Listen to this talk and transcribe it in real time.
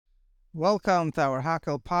Welcome to our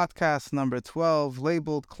Hakel podcast number 12,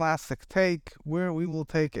 labeled Classic Take, where we will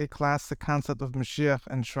take a classic concept of Mashiach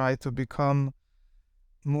and try to become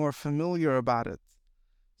more familiar about it.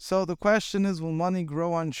 So the question is, will money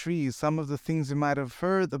grow on trees? Some of the things you might have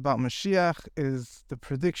heard about Mashiach is the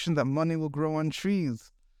prediction that money will grow on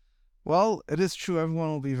trees. Well, it is true, everyone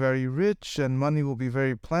will be very rich and money will be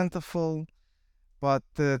very plentiful. But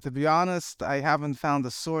to be honest, I haven't found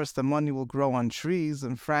a source that money will grow on trees.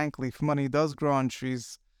 And frankly, if money does grow on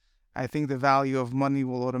trees, I think the value of money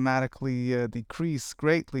will automatically decrease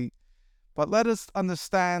greatly. But let us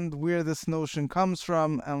understand where this notion comes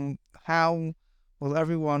from and how will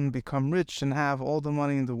everyone become rich and have all the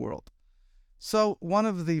money in the world. So, one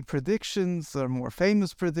of the predictions, or more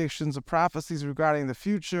famous predictions, or prophecies regarding the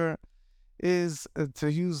future is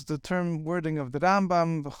to use the term wording of the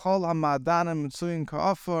Rambam, V'chol ha'ma'adanim mitzuyin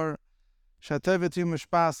ka'afar, she'tevet yom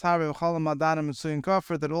mishpas hare v'chol ha'ma'adanim mitzuyin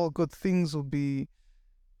ka'afar, that all good things will be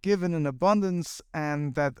given in abundance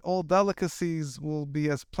and that all delicacies will be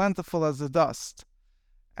as plentiful as the dust.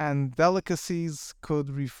 And delicacies could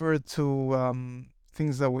refer to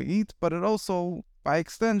things that we eat, but it also, by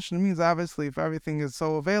extension, means obviously if everything is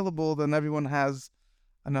so available, then everyone has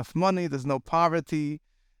enough money, there's no poverty,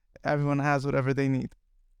 everyone has whatever they need.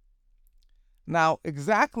 Now,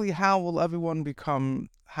 exactly how will everyone become,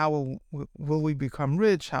 will we become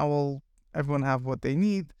rich? How will everyone have what they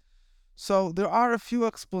need? So there are a few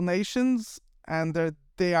explanations, and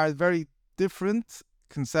they are very different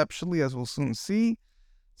conceptually, as we'll soon see.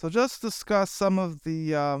 So just discuss some of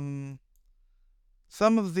the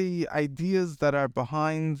ideas that are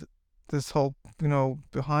behind this whole,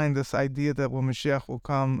 behind this idea that when Mashiach will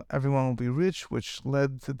come, everyone will be rich, which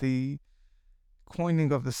led to the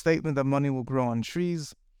coining of the statement that money will grow on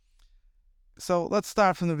trees. So let's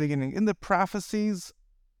start from the beginning. In the prophecies,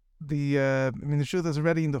 the truth is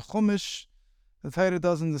already in the Chumash. The Torah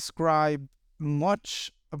doesn't describe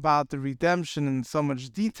much about the redemption in so much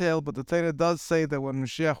detail, but the Torah does say that when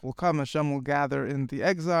Mashiach will come, Hashem will gather in the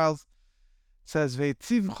exiles. It says,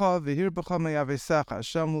 Ve'tivcha v'hirbecha me'avesecha.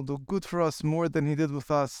 Hashem will do good for us more than He did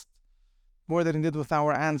with us, more than He did with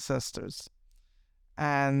our ancestors.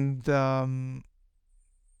 And that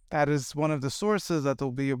is one of the sources, that there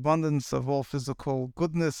will be abundance of all physical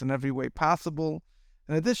goodness in every way possible,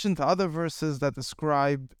 in addition to other verses that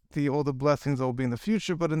describe all the blessings that will be in the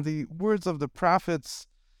future. But in the words of the prophets,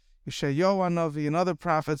 Yeshayahu Hanavi and other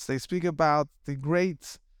prophets, they speak about the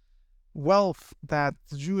great wealth that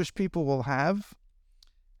the Jewish people will have.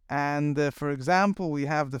 And for example, we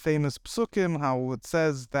have the famous Psukim, how it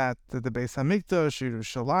says that the Beis Hamikdash,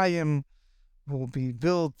 Yerushalayim, will be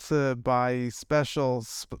built by special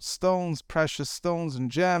stones, precious stones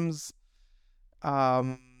and gems.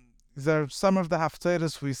 There are some of the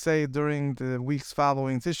haftarahs we say during the weeks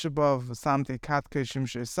following Tisha B'Av, Samte Katke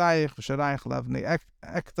Shimshei Sayich, V'Sharayich Lavnei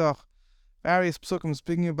Ektoch, various psukim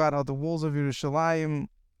speaking about how the walls of Yerushalayim,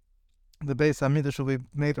 the Beis Hamikdash, will be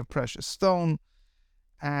made of precious stone.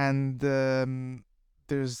 And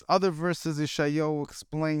there's other verses Yeshayahu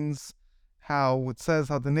explains how it says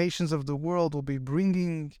how the nations of the world will be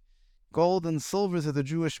bringing gold and silver to the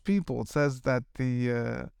Jewish people. It says that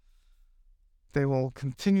they will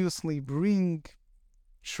continuously bring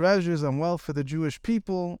treasures and wealth for the Jewish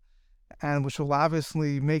people, and which will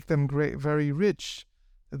obviously make them very rich.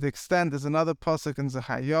 To the extent, there's another pasuk in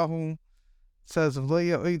Zechayahu. It says, "Lo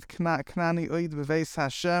ya'od Knani oid b'veis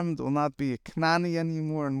Hashem." There will not be a Knani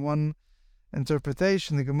anymore. In one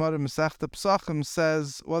interpretation, the Gemara Masechta Pesachim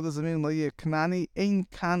says, what does it mean? Lo yeh Knani ein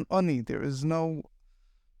kan oni. There is no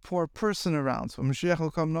poor person around. So when Mashiach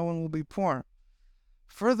will come, no one will be poor.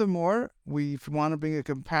 Furthermore, if we want to bring a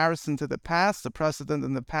comparison to the past, the precedent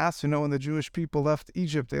in the past, when the Jewish people left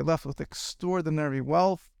Egypt, they left with extraordinary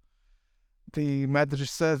wealth. The Medrash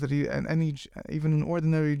says that even an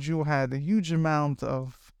ordinary Jew had a huge amount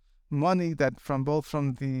of money that both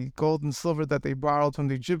from the gold and silver that they borrowed from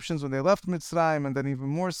the Egyptians when they left Mitzrayim, and then even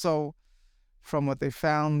more so from what they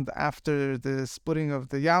found after the splitting of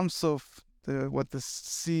the Yam Suf, what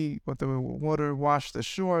the water washed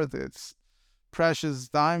ashore, its precious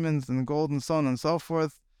diamonds and gold and so on and so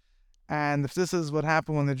forth. And if this is what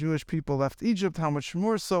happened when the Jewish people left Egypt, how much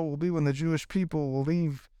more so will be when the Jewish people will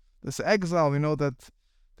leave this exile? We know that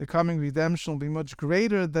the coming redemption will be much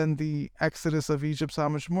greater than the exodus of Egypt, so how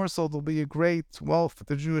much more so there'll be a great wealth that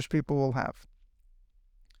the Jewish people will have.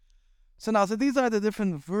 So these are the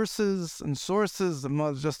different verses and sources,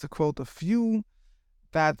 just to quote a few,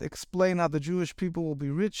 that explain how the Jewish people will be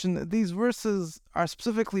rich. And these verses are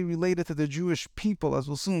specifically related to the Jewish people, as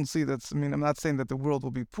we'll soon see. I'm not saying that the world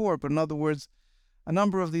will be poor, but in other words, A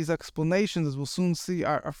number of these explanations, as we'll soon see,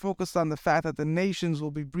 are focused on the fact that the nations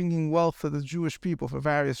will be bringing wealth to the Jewish people for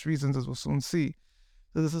various reasons, as we'll soon see.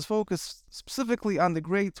 So this is focused specifically on the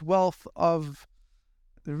great wealth of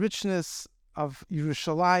the richness of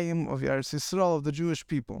Yerushalayim, of Eretz Yisrael, of the Jewish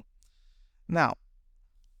people. Now,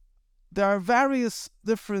 there are various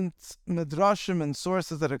different midrashim and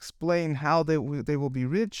sources that explain how they will be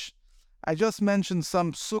rich. I just mentioned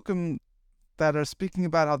some psukim that are speaking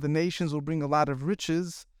about how the nations will bring a lot of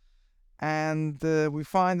riches, and we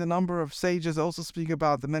find a number of sages also speak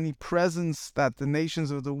about the many presents that the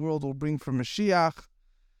nations of the world will bring for Mashiach,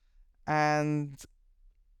 and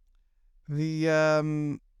there are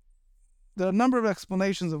a number of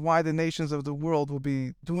explanations of why the nations of the world will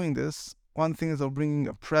be doing this. One thing is they're bringing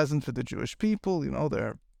a present for the Jewish people.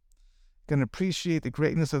 They're going to appreciate the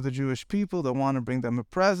greatness of the Jewish people. They want to bring them a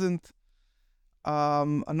present.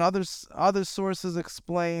 Other sources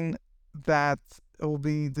explain that it will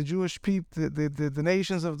be the Jewish people, the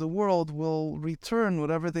nations of the world will return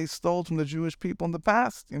whatever they stole from the Jewish people in the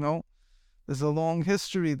past. There's a long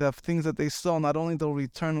history of things that they stole. Not only they'll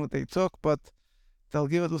return what they took, but they'll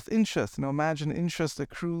give it with interest. Imagine interest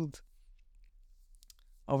accrued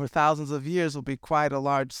over thousands of years will be quite a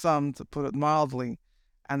large sum, to put it mildly.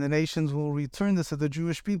 And the nations will return this to the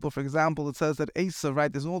Jewish people. For example, it says that Esav,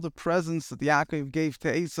 right, there's all the presents that Yaakov gave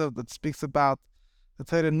to Esav that speaks about the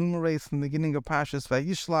Torah enumerates in the beginning of Parshas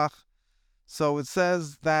Vayishlach. So it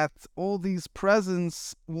says that all these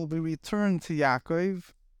presents will be returned to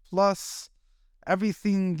Yaakov, plus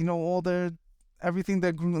everything, everything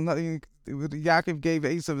that grew. Yaakov gave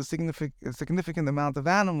Esav a significant amount of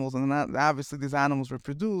animals, and obviously these animals were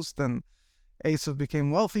produced, and Esav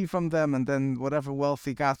became wealthy from them, and then whatever wealth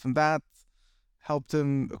he got from that helped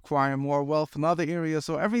him acquire more wealth in other areas.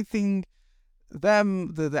 So everything,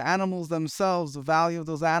 the animals themselves, the value of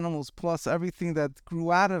those animals, plus everything that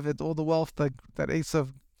grew out of it, all the wealth that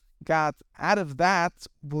Esav got out of that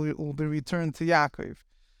will be returned to Yaakov.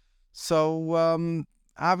 So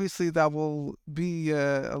obviously that will be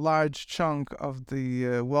a large chunk of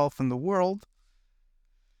the wealth in the world.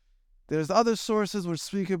 There's other sources which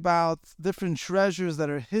speak about different treasures that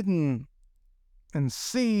are hidden in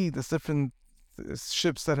sea. There's different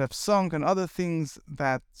ships that have sunk and other things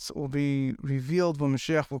that will be revealed when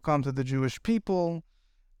Mashiach will come to the Jewish people.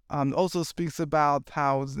 Also speaks about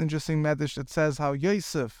how it's an interesting medrash that says how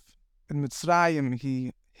Yosef in Mitzrayim,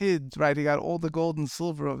 he hid, right? He got all the gold and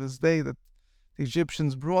silver of his day that the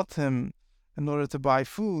Egyptians brought him in order to buy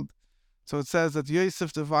food. So it says that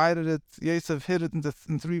Yosef divided it, Yosef hid it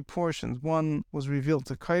in three portions. One was revealed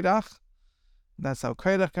to Kairach, that's how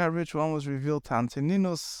Kairach got rich. One was revealed to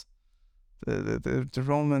Antoninus, the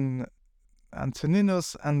Roman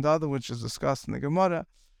Antoninus, and the other, which is discussed in the Gemara.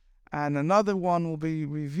 And another one will be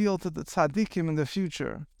revealed to the tzaddikim in the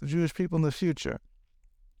future, the Jewish people in the future.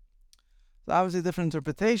 So obviously different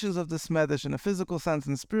interpretations of this medrash in a physical sense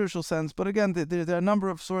and spiritual sense, but again, there are a number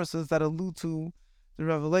of sources that allude to the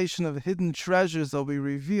revelation of hidden treasures that will be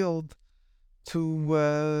revealed to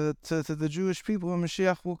the Jewish people when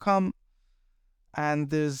Mashiach will come. And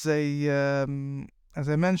there's as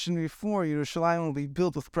I mentioned before, Yerushalayim will be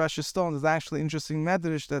built with precious stones. There's actually an interesting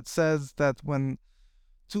medrash that says that when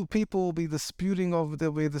two people will be disputing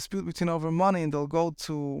there'll be a dispute between over money, and they'll go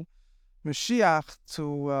to Mashiach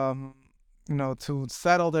to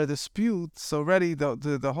settle their dispute. So already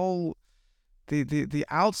the whole the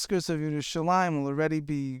outskirts of Yerushalayim will already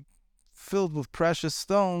be filled with precious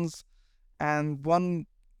stones, and one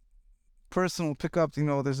person will pick up,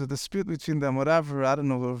 there's a dispute between them, whatever, I don't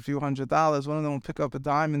know, a few $100. One of them will pick up a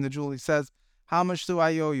dime in the jewel. He says, how much do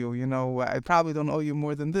I owe you? I probably don't owe you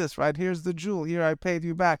more than this, right? Here's the jewel. Here, I paid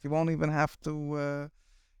you back. You won't even have to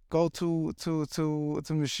go to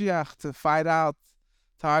Mashiach to fight out,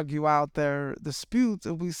 to argue out their dispute.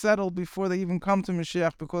 It will be settled before they even come to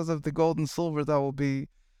Mashiach because of the gold and silver that will be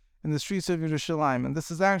in the streets of Yerushalayim. And this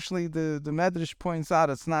is actually, the Medrash points out,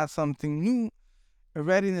 it's not something new.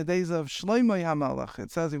 Already in the days of Shlomo HaMelech,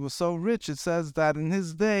 it says he was so rich, it says that in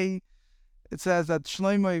his day, it says that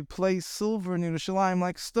Shlomo placed silver in Yerushalayim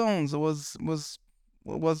like stones. It was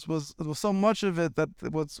so much of it that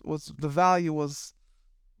the value was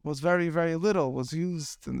very, very little, was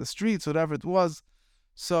used in the streets, whatever it was.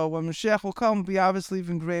 So when Mashiach will come, it will be obviously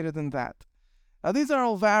even greater than that. Now these are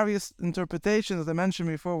all various interpretations, as I mentioned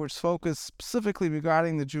before, which focus specifically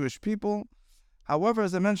regarding the Jewish people. However,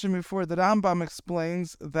 as I mentioned before, the Rambam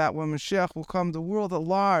explains that when Mashiach will come, the world at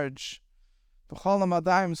large, the world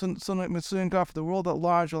at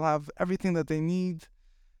large will have everything that they need,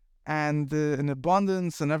 and in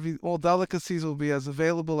abundance, and all delicacies will be as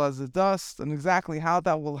available as the dust. And exactly how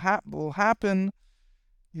that will happen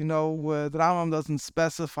The Rambam doesn't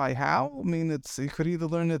specify how. I mean, you could either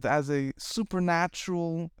learn it as a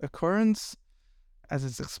supernatural occurrence, as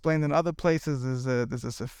it's explained in other places. There's a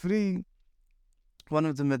Sefri. One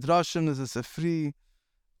of the Midrashim is a Sefri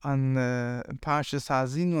on Parshas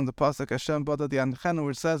Hazinu, on the Pasuk Hashem Bada the Anchenu,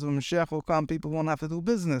 where it says when Mashiach will come, people won't have to do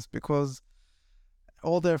business because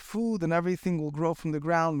all their food and everything will grow from the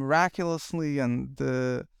ground miraculously, and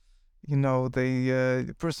the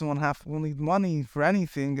person will need money for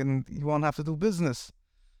anything, and he won't have to do business.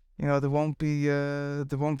 There won't be a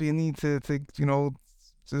need to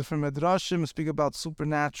different Midrashim speak about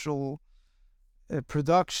supernatural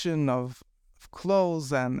production of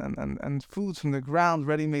clothes and food from the ground,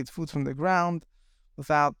 ready-made food from the ground,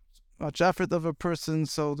 without much effort of a person.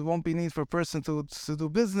 So there won't be need for a person to do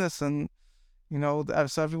business, and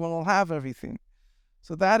so everyone will have everything.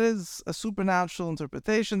 So that is a supernatural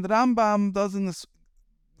interpretation. The Rambam doesn't,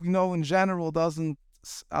 in general, doesn't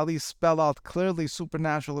at least spell out clearly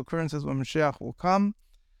supernatural occurrences when Mashiach will come.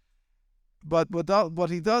 But what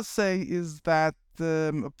he does say is that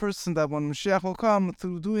a person, that when Mashiach will come,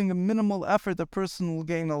 through doing a minimal effort, a person will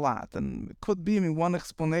gain a lot. And it could be, one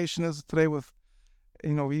explanation is today with,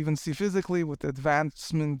 we even see physically with the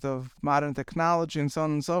advancement of modern technology and so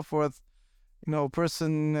on and so forth, a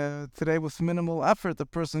person today with minimal effort, a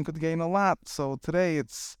person could gain a lot. So today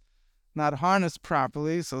it's not harnessed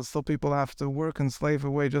properly, so still people have to work and slave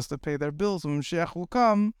away just to pay their bills. When Mashiach will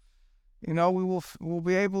come, we'll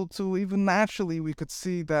be able to, even naturally, we could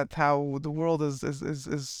see that how the world is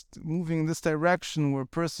moving in this direction, where a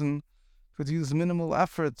person could use minimal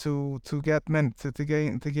effort to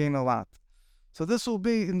gain a lot. So this will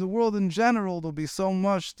be in the world in general. There'll be so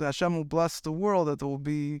much that Hashem will bless the world that there will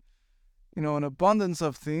be, an abundance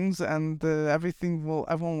of things, and everyone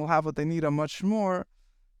will have what they need and much more.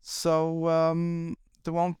 So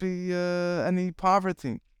there won't be any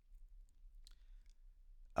poverty.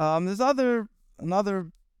 There's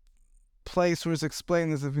another place where it's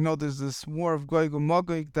explained is, there's this war of Gog and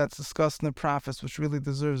Magog that's discussed in the prophets, which really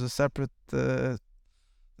deserves a separate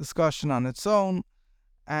discussion on its own,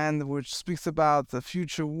 and which speaks about the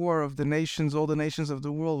future war of the nations. All the nations of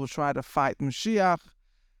the world will try to fight Mashiach.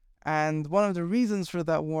 And one of the reasons for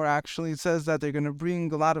that war, actually, it says that they're going to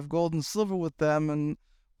bring a lot of gold and silver with them, and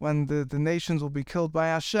when the nations will be killed by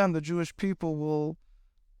Hashem, the Jewish people will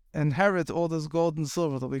inherit all this gold and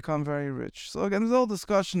silver. They'll become very rich. So again, there's a whole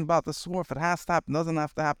discussion about this war, if it has to happen, doesn't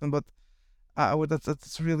have to happen, but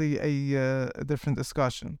that's really a different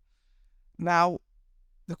discussion. Now,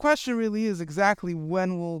 the question really is exactly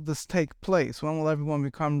when will this take place? When will everyone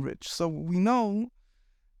become rich? So we know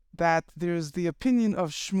that there's the opinion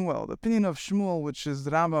of Shmuel. The opinion of Shmuel, which is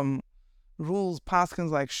the Rambam rules paskins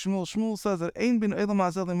like Shmuel. Shmuel says that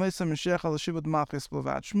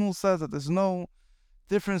Shmuel says that there's no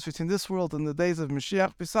difference between this world and the days of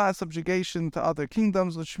Mashiach, besides subjugation to other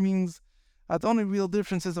kingdoms, which means that the only real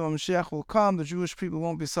difference is that when Mashiach will come, the Jewish people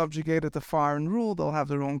won't be subjugated to foreign rule. They'll have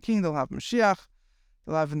their own king. They'll have Mashiach.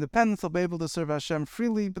 They'll have independence. They'll be able to serve Hashem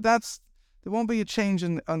freely. But there won't be a change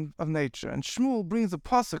of nature. And Shmuel brings a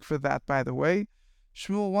pasuk for that, by the way.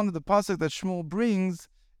 One of the pasuk that Shmuel brings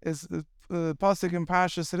is the pasuk in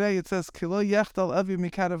Parashas Re'eh. It says, "Kilo yechtal avi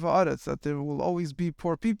mikarav haaretz," that there will always be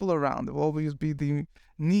poor people around. There will always be the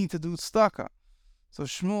need to do tzedakah. So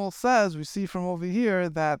Shmuel says, we see from over here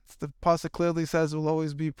that the pasuk clearly says there will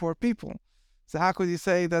always be poor people. So how could you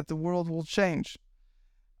say that the world will change?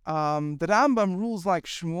 The Rambam rules like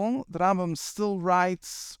Shmuel. The Rambam still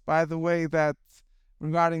writes, by the way, that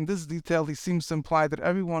regarding this detail, he seems to imply that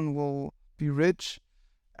everyone will be rich,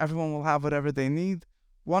 everyone will have whatever they need.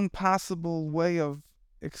 One possible way of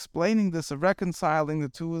explaining this, of reconciling the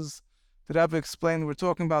two, is the Rebbe explained we're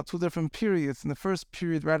talking about two different periods. In the first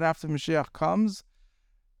period, right after Mashiach comes,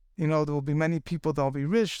 there will be many people that will be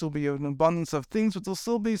rich, there will be an abundance of things, but there will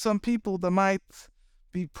still be some people that might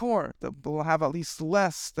be poor, that will have at least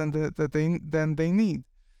less than they need.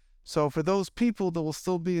 So for those people, there will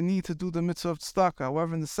still be a need to do the mitzvah of tzedakah.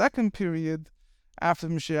 However, in the second period, after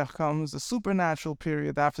Mashiach comes, the supernatural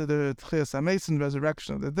period, after the Tchias HaMesim,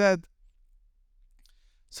 resurrection of the dead,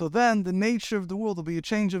 so then the nature of the world will be a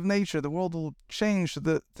change of nature. The world will change to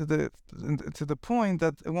the point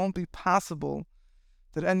that it won't be possible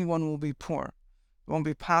that anyone will be poor. It won't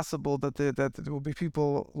be possible that there will be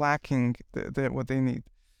people lacking what they need.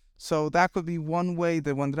 So that could be one way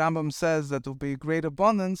that when the Rambam says that there will be great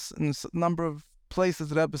abundance, in a number of places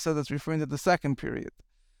the Rebbe says that's referring to the second period.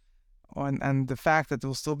 And the fact that there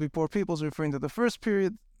will still be poor people is referring to the first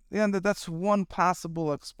period. And that's one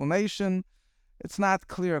possible explanation. It's not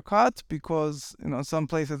clear cut because, in some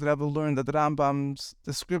places the Rebbe learned that the Rambam's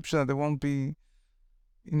description that there won't be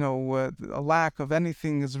a lack of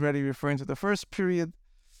anything is already referring to the first period.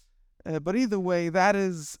 But either way, it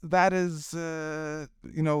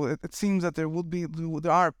seems that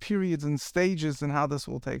there are periods and stages in how this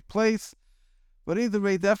will take place. But either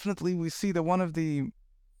way, definitely we see that one of the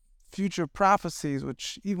future prophecies,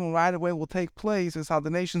 which even right away will take place, is how the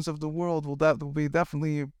nations of the world will be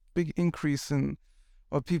definitely a big increase in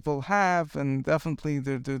what people have, and definitely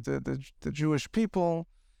the Jewish people,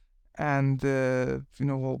 and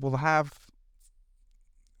will have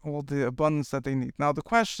all the abundance that they need. Now the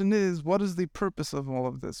question is, what is the purpose of all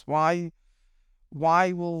of this? What's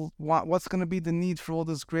going to be the need for all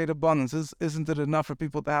this great abundance? Isn't it enough for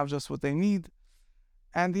people to have just what they need?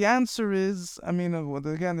 And the answer is,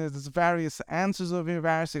 again, there's various answers over here,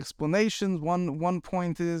 various explanations. One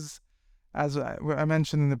point is, as I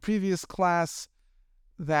mentioned in the previous class,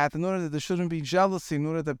 that in order that there shouldn't be jealousy, in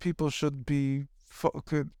order that people should be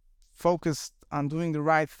focused on doing the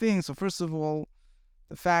right thing. So first of all,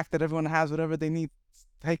 the fact that everyone has whatever they need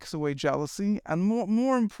takes away jealousy, and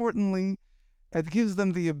more importantly, it gives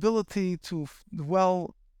them the ability to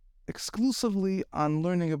dwell exclusively on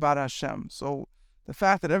learning about Hashem. So the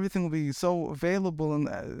fact that everything will be so available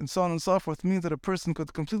and so on and so forth means that a person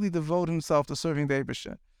could completely devote himself to serving the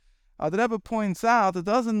Eibusher. The Rebbe points out it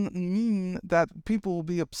doesn't mean that people will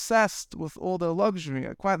be obsessed with all their luxury.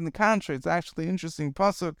 Quite on the contrary, it's actually an interesting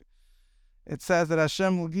pasuk. It says that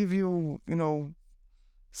Hashem will give you, a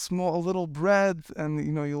little bread, and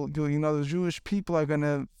the Jewish people are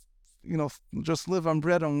gonna, just live on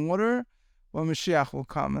bread and water when Mashiach will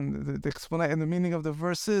come. And the explanation, the meaning of the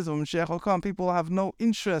verse is, when Mashiach will come, people will have no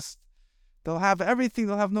interest. They'll have everything.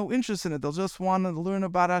 They'll have no interest in it. They'll just want to learn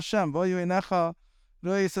about Hashem.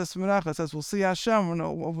 It says, we'll see Hashem.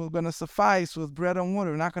 We're going to suffice with bread and water.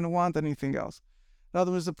 We're not going to want anything else. In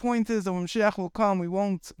other words, the point is that when Mashiach will come, we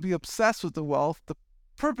won't be obsessed with the wealth. The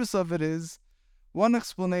purpose of it is, one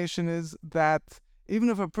explanation is that even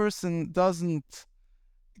if a person doesn't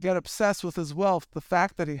get obsessed with his wealth, the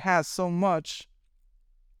fact that he has so much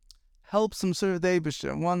helps him serve the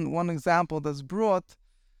Eibusher. One example that's brought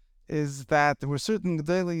is that there were certain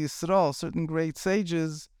Gedolei Yisrael, certain great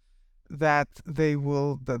sages, that they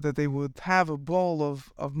would have a bowl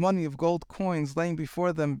of money, of gold coins laying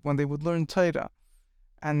before them when they would learn Torah.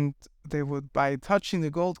 And they would, by touching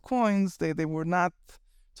the gold coins, they were not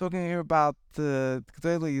talking here about the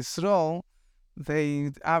Gedolei Yisrael.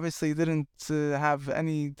 They obviously didn't have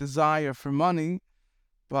any desire for money,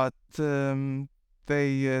 but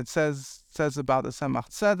it says about the Tzemach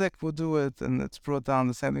Tzedek would do it, and it's brought down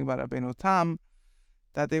the same thing about Rabbeinu Tam,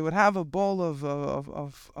 that they would have a bowl of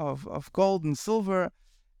gold and silver.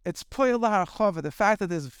 It's poyel harchava. The fact that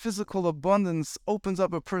there's physical abundance opens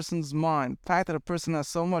up a person's mind. The fact that a person has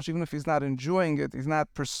so much, even if he's not enjoying it, he's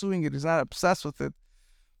not pursuing it, he's not obsessed with it,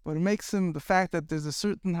 but it makes him, the fact that there's a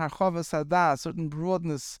certain harchava sadah, a certain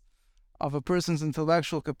broadness of a person's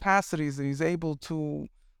intellectual capacities, that he's able to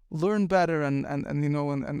learn better and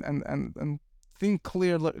think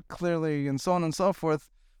clearly and so on and so forth,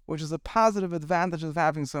 which is a positive advantage of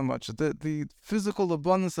having so much. The physical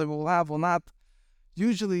abundance that we'll have will not,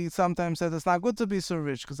 usually sometimes said it's not good to be so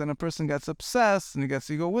rich, because then a person gets obsessed and he gets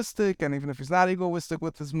egoistic, and even if he's not egoistic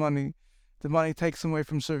with his money, the money takes him away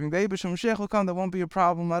from serving the Eibusher. When Mashiach will come, there won't be a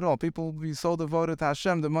problem at all. People will be so devoted to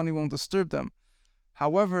Hashem, the money won't disturb them.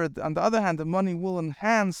 However, on the other hand, the money will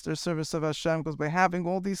enhance their service of Hashem, because by having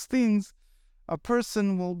all these things, a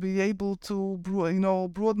person will be able to,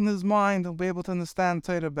 broaden his mind. He'll be able to understand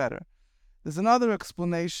Torah better. There's another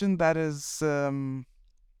explanation that is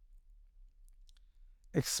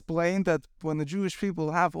explained, that when the Jewish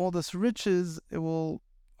people have all this riches, it will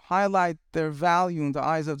highlight their value in the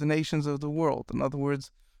eyes of the nations of the world. In other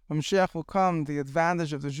words, when Mashiach will come, the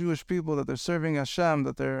advantage of the Jewish people, that they're serving Hashem,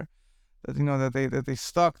 that they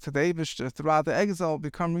stuck to the Eibusher throughout the exile, will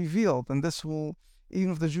become revealed. And this will,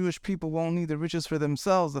 even if the Jewish people won't need the riches for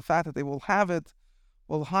themselves, the fact that they will have it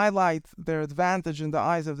will highlight their advantage in the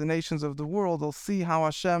eyes of the nations of the world. They'll see how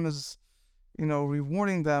Hashem is,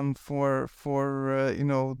 rewarding them for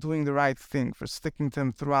doing the right thing, for sticking to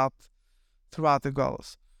Him throughout the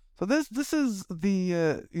Galus. So this is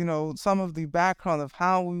the some of the background of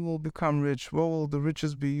how we will become rich. What will the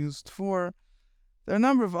riches be used for? There are a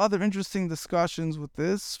number of other interesting discussions with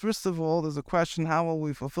this. First of all, there's a question: how will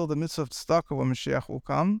we fulfill the mitzvah of tzedakah when Mashiach will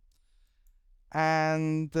come?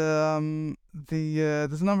 And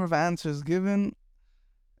there's a number of answers given.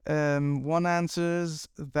 One answer is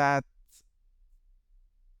that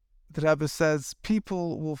the Rebbe says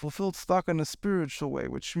people will fulfill tzedakah in a spiritual way,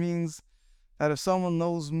 which means that if someone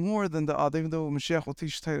knows more than the other, even though Mashiach will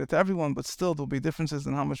teach Torah to everyone, but still there'll be differences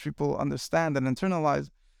in how much people understand and internalize.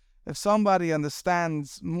 If somebody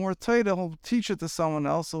understands more Torah, he'll teach it to someone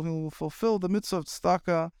else, so he'll fulfill the mitzvah of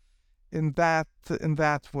tzedakah in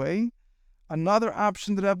that way. Another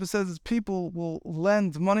option the Rebbe says is people will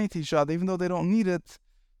lend money to each other, even though they don't need it,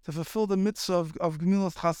 to fulfill the mitzvah of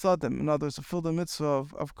gemilas chasadim. In other words, to fulfill the mitzvah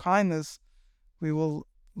of kindness. We will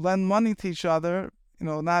lend money to each other,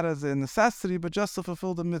 not as a necessity, but just to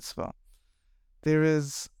fulfill the mitzvah. There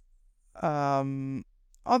is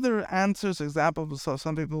other answers. Examples, so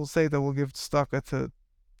some people will say that we'll give tzedakah to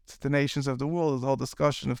the nations of the world. There's a whole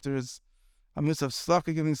discussion if there is a mitzvah of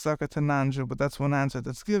tzedakah, giving tzedakah to non-Jew, but that's one answer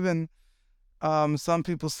that's given. Some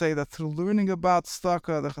people say that through learning about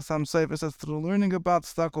tzedakah, the Chassam Sofer says through learning about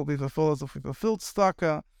tzedakah will be fulfilled as if we fulfilled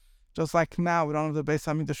tzedakah. Just like now, we don't have the Beis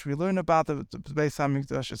HaMikdash, we learn about the Beis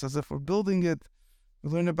HaMikdash. It's as if we're building it. We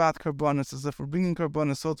learn about Karbonos as if we're bringing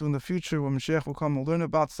Karbonos. So too in the future, when Mashiach will come, we'll learn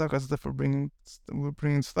about tzedakah as if we're bringing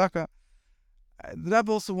tzedakah. The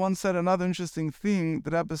Rebbe also once said another interesting thing.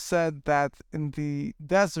 The Rebbe said that in the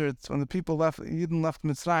desert, when the people Yidden left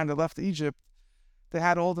Mitzrayim, they left Egypt, they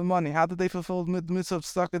had all the money. How did they fulfill the mitzvah of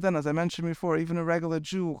tzedakah then? As I mentioned before, even a regular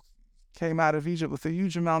Jew came out of Egypt with a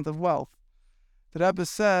huge amount of wealth. The Rebbe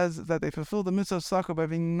says that they fulfill the mitzvah of tzedakah by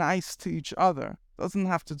being nice to each other.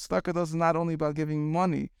 Tzedakah does not only about giving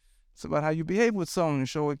money. It's about how you behave with someone. You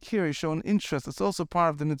show a care, you show an interest. It's also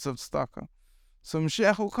part of the mitzvah of tzedakah. So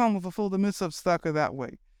Mashiach will come and fulfill the mitzvah of tzedakah that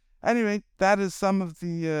way. Anyway, that is some of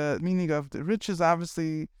the meaning of the riches.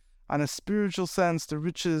 Obviously, on a spiritual sense, the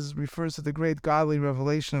riches refers to the great godly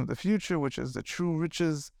revelation of the future, which is the true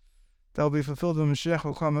riches that will be fulfilled when Mashiach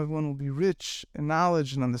will come. Everyone will be rich in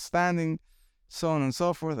knowledge and understanding, so on and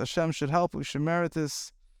so forth. Hashem should help. We should merit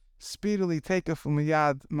this. Speedily take a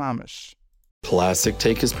Fumiyad Mamish. Classic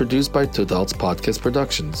Take is produced by Tudal's Podcast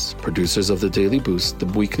Productions, producers of The Daily Boost, The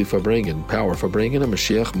Weekly Farbrengen, Power Farbrengen, and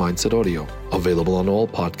Mashiach Mindset Audio. Available on all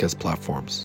podcast platforms.